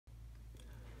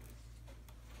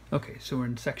Okay, so we're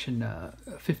in section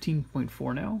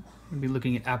 15.4 now. We're going to be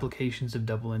looking at applications of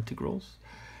double integrals.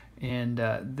 And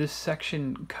this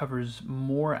section covers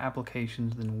more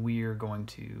applications than we're going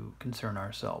to concern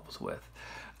ourselves with.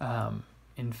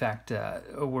 In fact,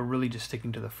 we're really just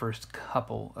sticking to the first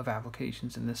couple of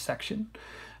applications in this section.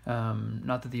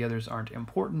 Not that the others aren't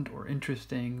important or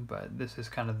interesting, but this is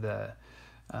kind of the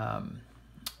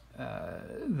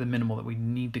minimal that we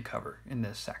need to cover in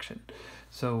this section.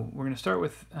 So we're going to start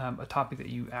with a topic that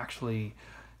you actually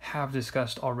have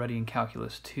discussed already in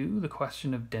Calculus 2, the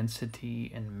question of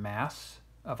density and mass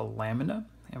of a lamina.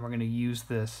 And we're going to use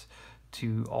this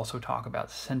to also talk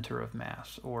about center of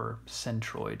mass, or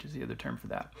centroid is the other term for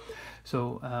that.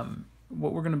 So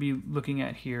what we're going to be looking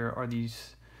at here are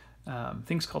these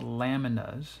things called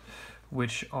laminas,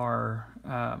 which are,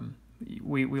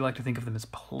 we like to think of them as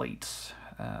plates.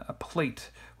 A plate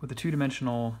with a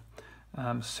two-dimensional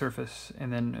surface,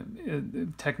 and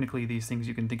then technically these things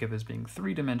you can think of as being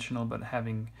three-dimensional, but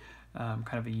having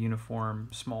kind of a uniform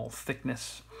small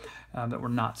thickness that we're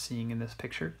not seeing in this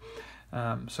picture.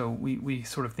 So we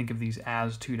sort of think of these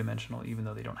as two-dimensional, even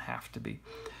though they don't have to be.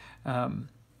 Now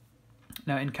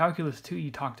in Calculus 2, you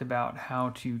talked about how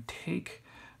to take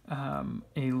a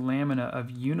lamina of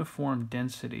uniform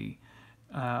density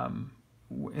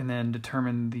and then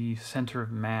determine the center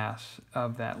of mass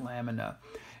of that lamina.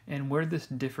 And where this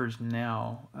differs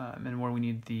now, and where we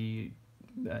need the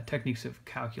techniques of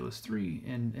Calculus 3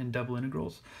 and double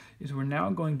integrals, is we're now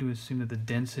going to assume that the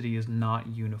density is not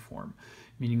uniform,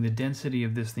 meaning the density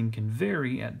of this thing can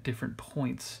vary at different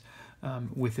points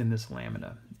within this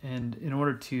lamina. And in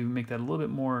order to make that a little bit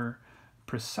more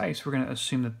precise, we're going to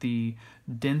assume that the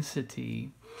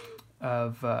density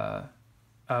of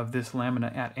this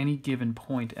lamina at any given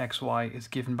point xy is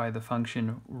given by the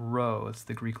function rho. It's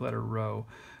the Greek letter rho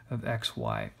of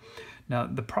xy. Now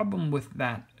the problem with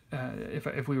that,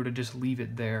 if we were to just leave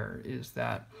it there, is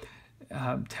that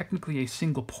technically a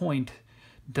single point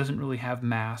doesn't really have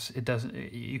mass. It doesn't.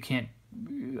 You can't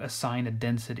assign a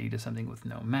density to something with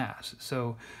no mass.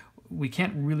 So we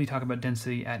can't really talk about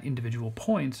density at individual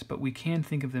points, but we can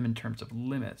think of them in terms of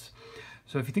limits.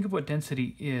 So if you think of what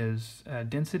density is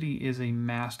a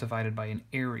mass divided by an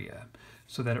area,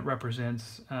 so that it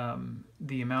represents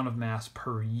the amount of mass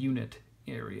per unit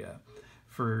area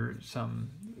for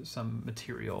some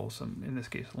material, in this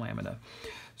case lamina.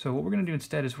 So what we're going to do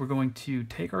instead is we're going to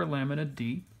take our lamina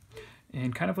D,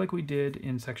 and kind of like we did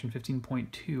in section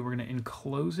 15.2, we're going to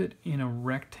enclose it in a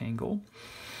rectangle,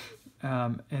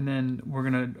 and then we're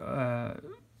going to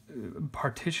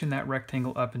partition that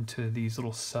rectangle up into these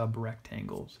little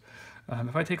sub-rectangles.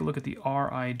 If I take a look at the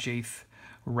Rijth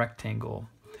rectangle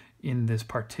in this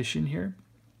partition here,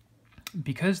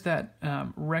 because that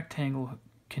rectangle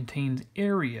contains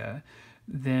area,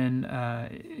 then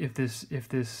if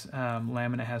this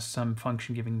lamina has some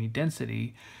function giving me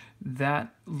density,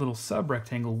 that little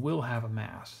sub-rectangle will have a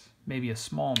mass, maybe a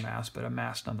small mass, but a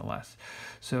mass nonetheless.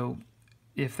 So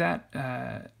if that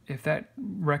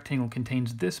rectangle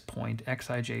contains this point,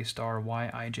 xij star,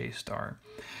 yij star,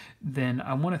 then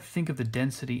I want to think of the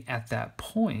density at that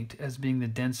point as being the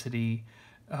density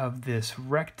of this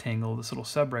rectangle, this little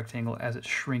subrectangle, as it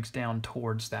shrinks down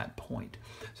towards that point.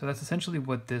 So that's essentially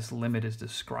what this limit is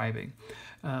describing.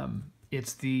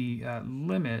 It's the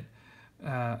limit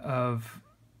of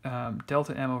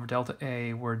delta m over delta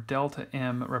a, where delta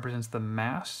m represents the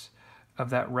mass of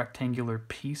that rectangular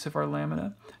piece of our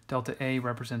lamina. Delta A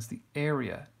represents the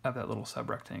area of that little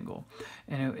subrectangle.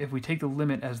 And if we take the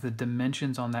limit as the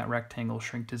dimensions on that rectangle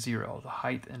shrink to 0, the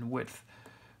height and width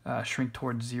shrink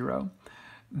towards 0,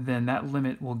 then that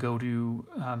limit will go to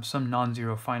some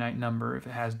non-zero finite number if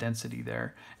it has density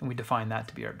there, and we define that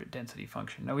to be our density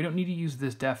function. Now we don't need to use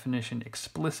this definition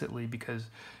explicitly, because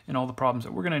in all the problems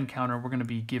that we're going to encounter, we're going to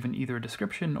be given either a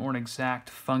description or an exact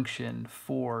function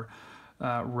for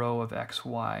rho of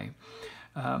xy.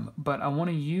 But I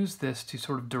want to use this to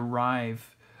sort of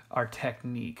derive our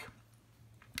technique.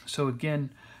 So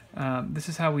again, this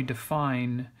is how we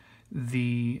define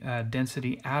the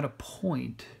density at a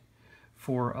point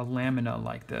for a lamina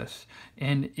like this.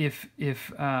 And if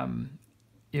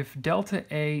delta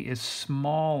A is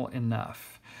small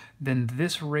enough, then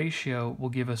this ratio will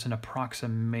give us an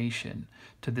approximation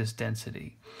to this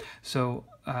density. So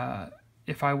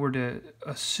if I were to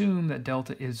assume that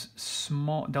delta is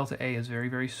small, delta A is very,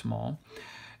 very small,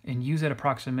 and use that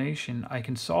approximation, I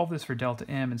can solve this for delta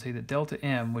m and say that delta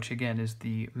m, which again is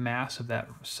the mass of that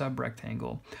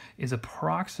subrectangle, is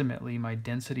approximately my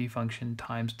density function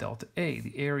times delta A,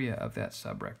 the area of that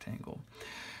subrectangle.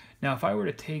 Now if I were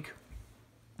to take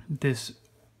this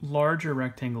larger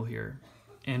rectangle here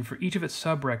and for each of its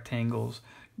subrectangles,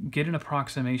 get an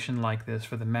approximation like this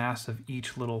for the mass of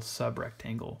each little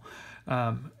subrectangle.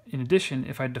 In addition,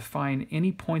 if I define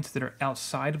any points that are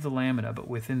outside of the lamina but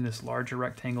within this larger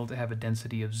rectangle to have a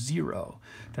density of 0,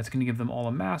 that's going to give them all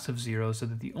a mass of 0, so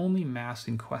that the only mass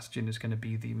in question is going to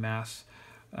be the mass,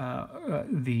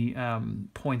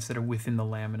 points that are within the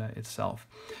lamina itself.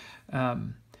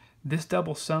 This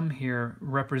double sum here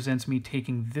represents me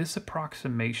taking this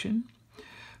approximation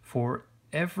for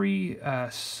every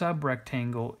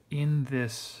subrectangle in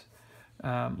this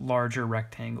larger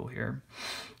rectangle here.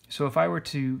 So if I were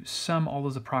to sum all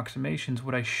those approximations,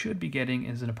 what I should be getting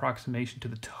is an approximation to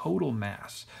the total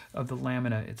mass of the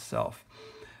lamina itself.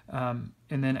 And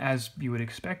then, as you would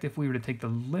expect, if we were to take the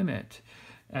limit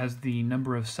as the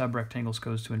number of subrectangles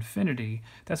goes to infinity,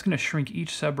 that's going to shrink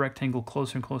each subrectangle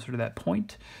closer and closer to that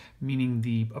point, meaning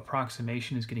the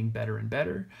approximation is getting better and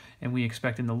better, and we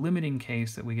expect in the limiting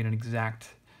case that we get an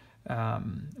exact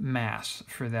mass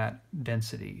for that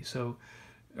density,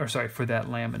 for that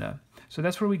lamina. So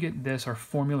that's where we get this, our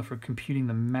formula for computing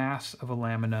the mass of a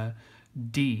lamina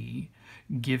D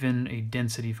given a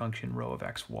density function rho of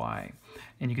xy.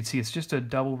 And you can see it's just a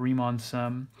double Riemann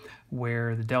sum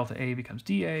where the delta A becomes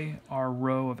dA, our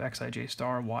rho of xij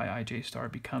star, yij star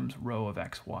becomes rho of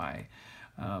xy.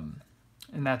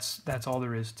 And that's all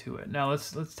there is to it. Now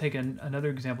let's take another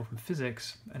example from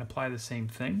physics and apply the same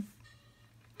thing.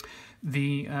 Let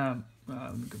me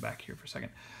go back here for a second.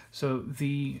 So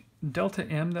the delta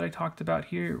M that I talked about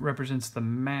here represents the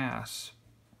mass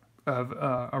of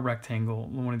a rectangle,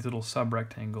 one of these little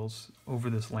subrectangles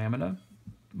over this lamina.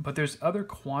 But there's other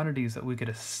quantities that we could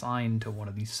assign to one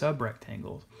of these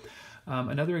subrectangles.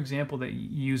 Another example that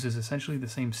uses essentially the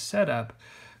same setup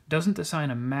doesn't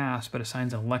assign a mass, but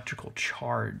assigns an electrical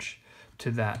charge to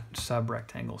that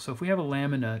subrectangle. So if we have a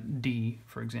lamina D,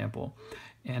 for example,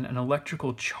 and an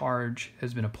electrical charge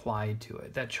has been applied to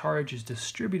it, that charge is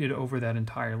distributed over that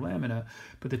entire lamina,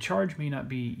 but the charge may not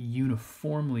be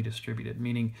uniformly distributed,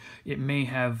 meaning it may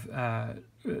have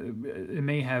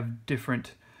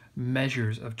different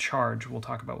measures of charge. We'll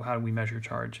talk about how do we measure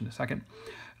charge in a second,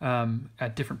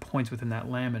 at different points within that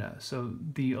lamina. So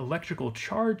the electrical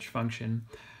charge function,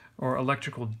 or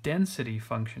electrical density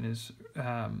function, is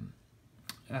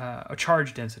a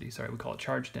charge density, sorry, we call it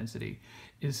charge density,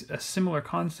 is a similar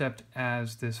concept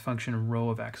as this function rho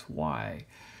of xy.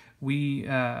 We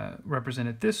represent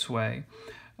it this way,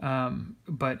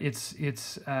 but it's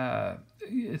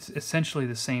essentially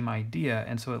the same idea,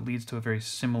 and so it leads to a very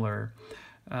similar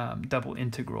double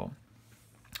integral.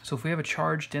 So if we have a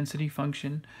charge density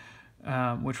function,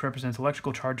 which represents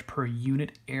electrical charge per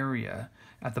unit area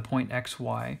at the point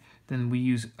xy, then we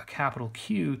use a capital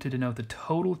Q to denote the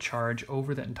total charge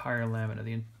over that entire lamina,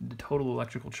 the total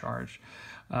electrical charge.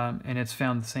 And it's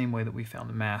found the same way that we found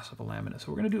the mass of a lamina. So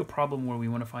we're going to do a problem where we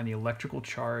want to find the electrical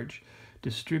charge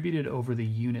distributed over the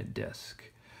unit disk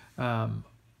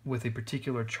with a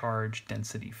particular charge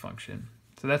density function.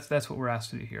 So that's what we're asked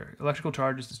to do here. Electrical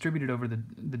charge is distributed over the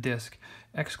disk.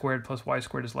 X squared plus y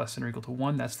squared is less than or equal to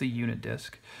 1. That's the unit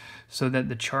disk. So that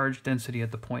the charge density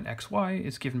at the point xy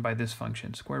is given by this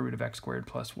function, square root of x squared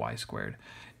plus y squared.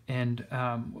 And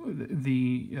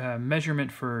the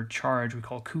measurement for charge we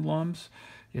call coulombs.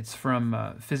 It's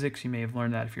from physics. You may have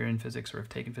learned that if you're in physics or have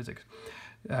taken physics.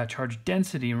 Charge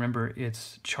density, remember,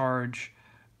 it's charge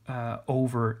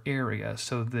over area.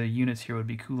 So the units here would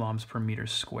be coulombs per meter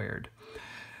squared.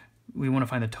 We want to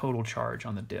find the total charge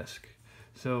on the disk.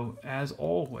 So as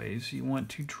always, you want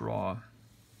to draw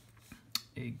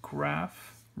a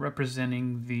graph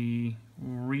representing the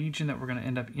region that we're going to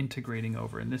end up integrating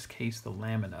over, in this case the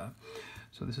lamina.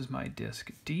 So this is my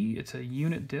disk D. It's a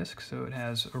unit disk, so it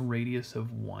has a radius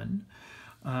of 1.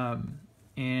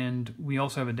 And we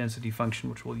also have a density function,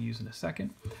 which we'll use in a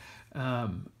second.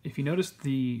 If you notice,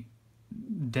 the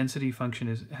density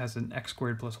function has an x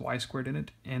squared plus y squared in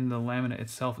it, and the lamina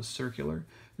itself is circular.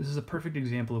 This is a perfect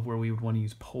example of where we would want to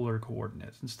use polar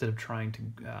coordinates instead of trying to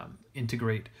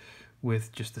integrate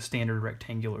with just the standard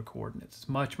rectangular coordinates. It's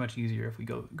much, much easier if we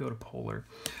go to polar.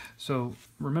 So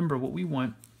remember, what we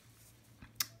want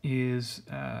is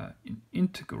an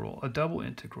integral, a double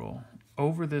integral,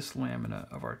 over this lamina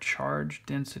of our charge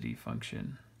density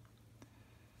function,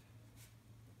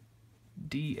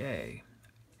 dA.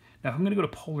 Now, if I'm going to go to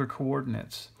polar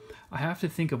coordinates, I have to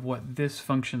think of what this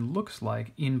function looks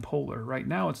like in polar. Right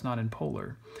now, it's not in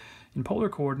polar. In polar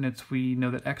coordinates, we know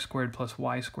that x squared plus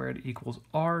y squared equals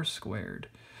r squared.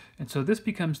 And so this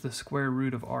becomes the square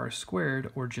root of r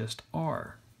squared, or just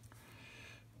r.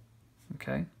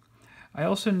 Okay? I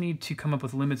also need to come up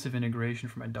with limits of integration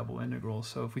for my double integral.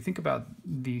 So if we think about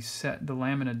the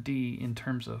lamina D in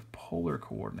terms of polar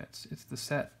coordinates, it's the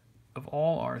set of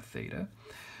all r theta,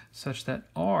 such that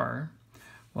r,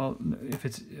 well,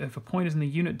 if a point is in the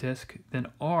unit disk, then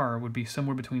r would be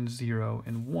somewhere between 0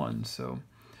 and 1. So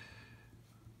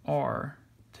r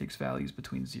takes values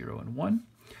between 0 and 1.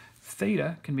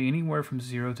 Theta can be anywhere from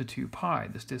 0 to 2 pi.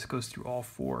 This disk goes through all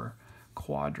 4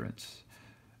 quadrants,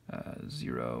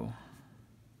 0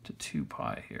 to 2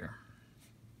 pi here.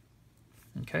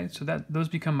 Okay, so those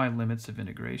become my limits of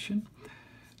integration,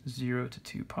 0 to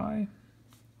 2 pi,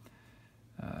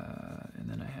 and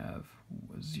then I have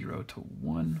 0 to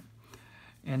 1.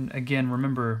 And again,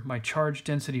 remember my charge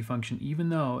density function, even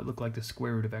though it looked like the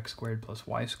square root of x squared plus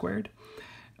y squared,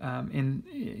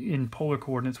 in polar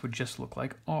coordinates would just look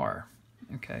like r.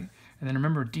 Okay, and then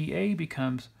remember dA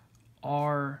becomes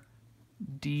r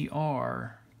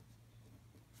dr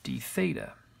d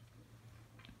theta.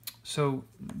 So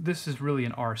this is really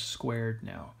an r squared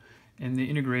now, and the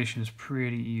integration is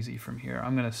pretty easy from here.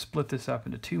 I'm going to split this up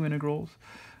into 2 integrals.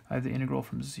 I have the integral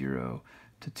from 0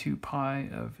 to 2 pi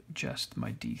of just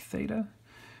my d theta,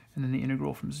 and then the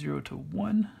integral from 0 to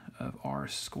 1 of r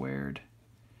squared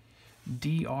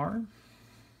dr.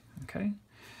 Okay,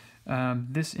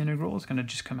 this integral is going to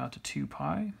just come out to 2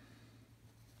 pi.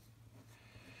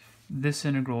 This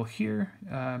integral here,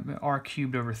 r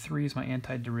cubed over 3 is my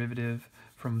antiderivative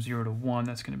from 0 to 1.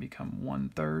 That's going to become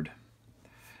 1/3.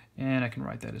 And I can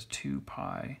write that as 2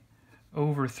 pi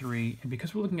over 3. And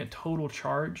because we're looking at total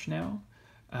charge now,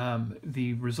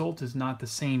 the result is not the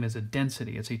same as a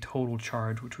density. It's a total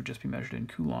charge, which would just be measured in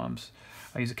coulombs.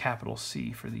 I use a capital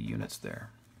C for the units there.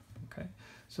 Okay,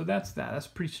 so that's that. That's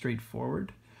pretty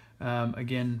straightforward.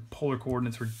 Again, polar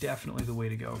coordinates were definitely the way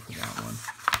to go for that one.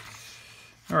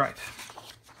 All right.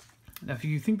 Now, if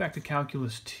you think back to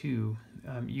Calculus 2,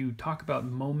 you talk about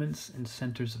moments and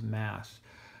centers of mass.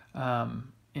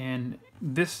 And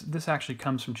this actually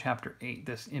comes from Chapter 8,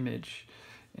 this image.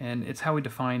 And it's how we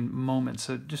define moments.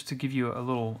 So just to give you a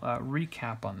little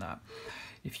recap on that.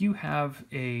 If you have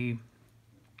a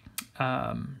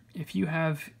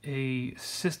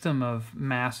system of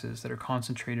masses that are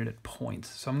concentrated at points,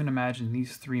 so I'm going to imagine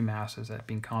these 3 masses as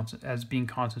being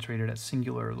concentrated at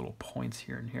singular little points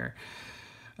here and here.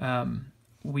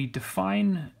 We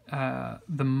define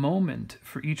the moment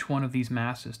for each one of these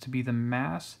masses to be the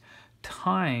mass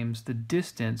times the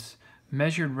distance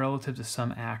measured relative to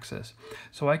some axis.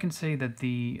 So I can say that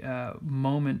the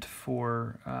moment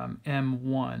for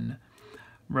m1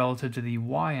 relative to the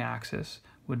y-axis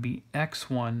would be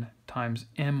x1 times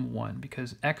m1,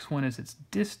 because x1 is its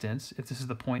distance. If this is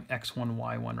the point x1,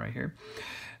 y1 right here,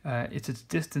 it's its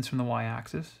distance from the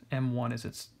y-axis. M1 is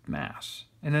its mass.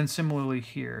 And then similarly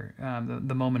here,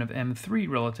 the moment of m3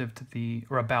 relative to the,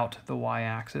 or about the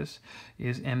y-axis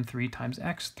is m3 times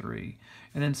x3.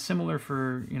 And then similar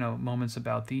for, moments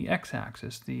about the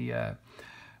x-axis, the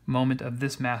moment of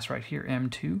this mass right here,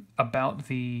 m2, about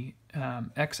the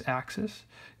x-axis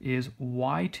is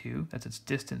y2, that's its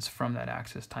distance from that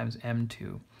axis, times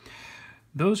m2.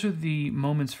 Those are the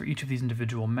moments for each of these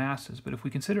individual masses, but if we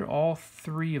consider all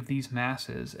 3 of these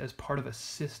masses as part of a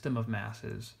system of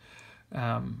masses,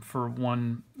 for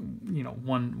one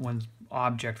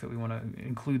object that we want to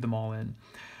include them all in,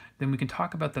 then we can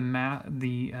talk about the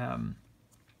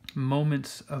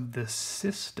moments of the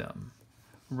system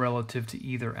relative to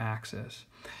either axis.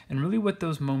 And really what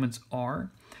those moments are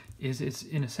is it's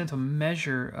in a sense a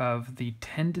measure of the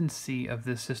tendency of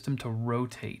this system to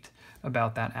rotate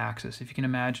about that axis. If you can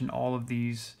imagine all of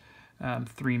these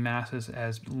 3 masses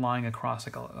as lying across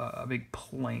like a big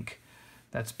plank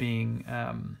that's being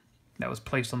that was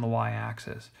placed on the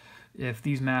y-axis. If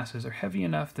these masses are heavy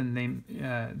enough, then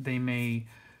they may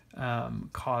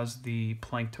cause the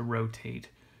plank to rotate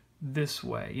this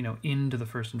way, into the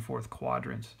 1st and 4th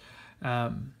quadrants.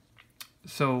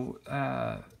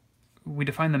 We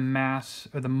define the mass,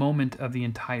 or the moment of the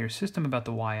entire system about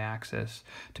the y-axis,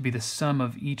 to be the sum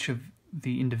of each of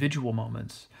the individual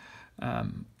moments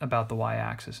about the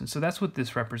y-axis. And so that's what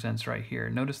this represents right here.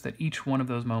 Notice that each one of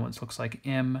those moments looks like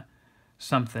m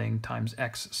something times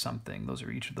x something. Those are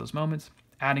each of those moments.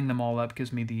 Adding them all up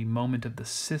gives me the moment of the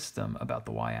system about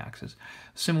the y-axis.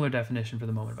 Similar definition for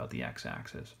the moment about the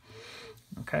x-axis.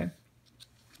 Okay?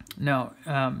 Now,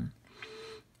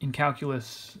 in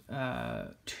Calculus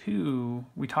 2,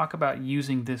 we talk about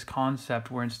using this concept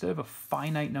where instead of a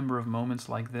finite number of moments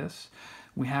like this,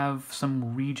 we have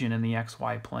some region in the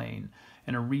xy plane.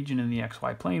 And a region in the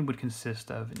xy plane would consist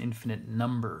of an infinite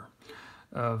number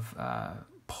of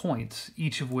points,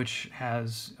 each of which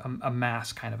has a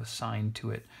mass kind of assigned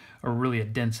to it, or really a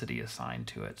density assigned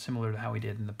to it, similar to how we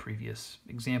did in the previous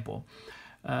example.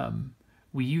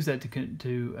 We use that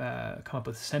to come up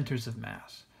with centers of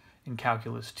mass in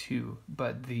Calculus 2,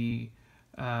 but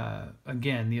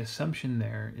again, the assumption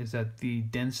there is that the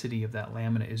density of that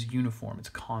lamina is uniform, it's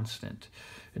constant.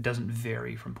 It doesn't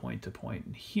vary from point to point.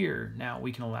 And here, now,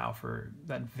 we can allow for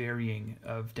that varying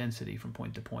of density from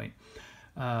point to point.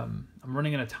 I'm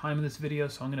running out of time in this video,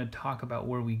 so I'm going to talk about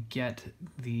where we get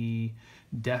the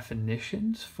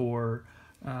definitions for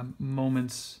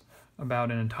moments about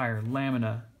an entire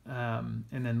lamina, and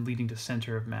then leading to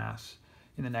center of mass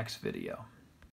in the next video.